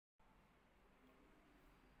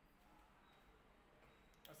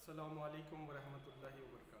Assalamu alaikum wa rahmatullahi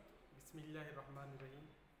wa barakatuh. Bismillahirrahmanirrahim.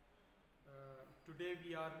 Today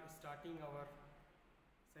we are starting our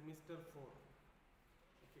semester 4.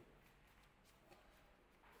 Okay.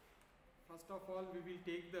 First of all, we will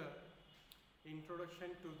take the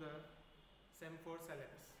introduction to the Sem 4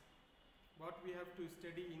 syllabus. What we have to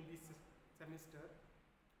study in this semester.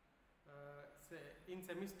 In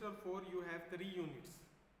semester 4 you have 3 units.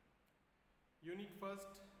 Unit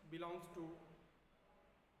first belongs to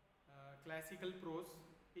classical prose.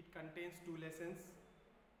 It contains 2 lessons.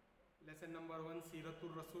 Lesson number 1,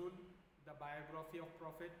 Siratul Rasul, the biography of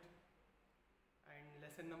Prophet, and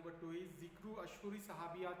lesson number 2 is Zikru Ashhuri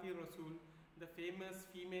Sahabiyati Rasul, the famous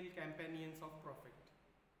female companions of Prophet.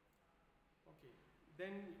 Okay.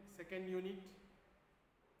 Then second unit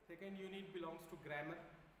belongs to grammar.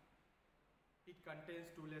 It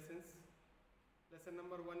contains 2 lessons. Lesson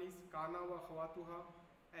number 1 is Kana wa Khawatuha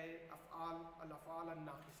ay Af'al al-Af'al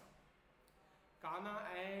al-Naqisa. Kana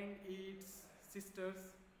and its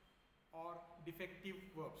sisters or defective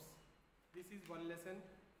verbs. This is one lesson,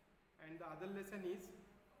 and the other lesson is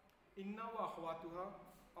Inna wa Akhwatuha,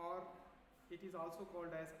 or it is also called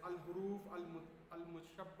as Al-Huruf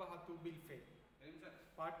al-Mushabbahatu bil-Fail,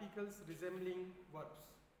 particles resembling verbs.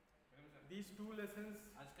 These 2 lessons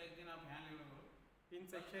in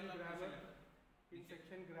section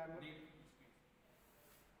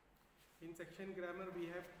grammar we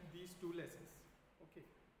have these 2 lessons. Okay.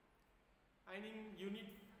 And in unit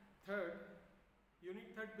third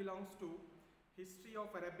belongs to history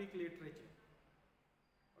of Arabic literature.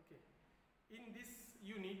 Okay. In this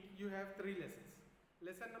unit you have 3 lessons.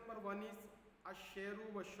 Lesson number 1 is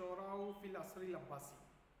Ash-Sheru wa Shora'u fil Asri al-Abbasi,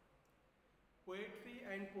 poetry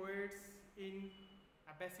and poets in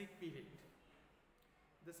Abbasid period.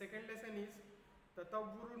 The second lesson is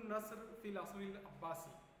Tatawwurun Nasr fil Asri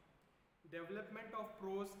al-Abbasi, development of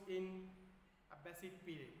prose in Abbasid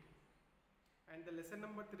period. And the lesson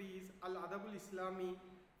number 3 is Al-Adabul Islami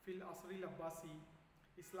fil Asri al-Abbasi,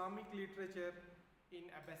 Islamic literature in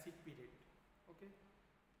Abbasid period. Okay.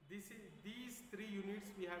 These 3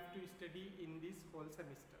 units we have to study in this whole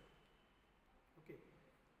semester. Okay.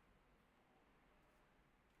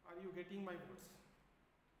 Are you getting my words?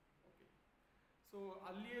 Okay. So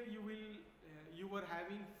earlier you were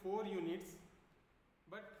having 4 units,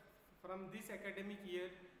 but from this academic year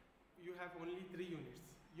you have only 3 units.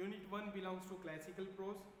 Unit 1 belongs to classical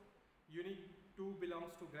prose, Unit 2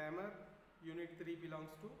 belongs to grammar, Unit 3 belongs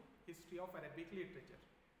to history of Arabic literature.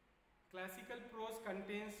 Classical prose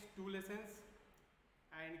contains 2 lessons,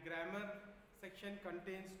 and grammar section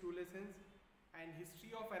contains 2 lessons, and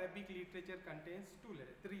history of Arabic literature contains 3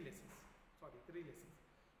 lessons.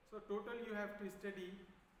 So total you have to study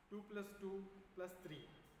 2 plus 2 plus 3,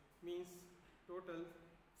 means total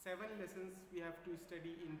 7 lessons we have to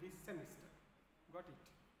study in this semester. Got it?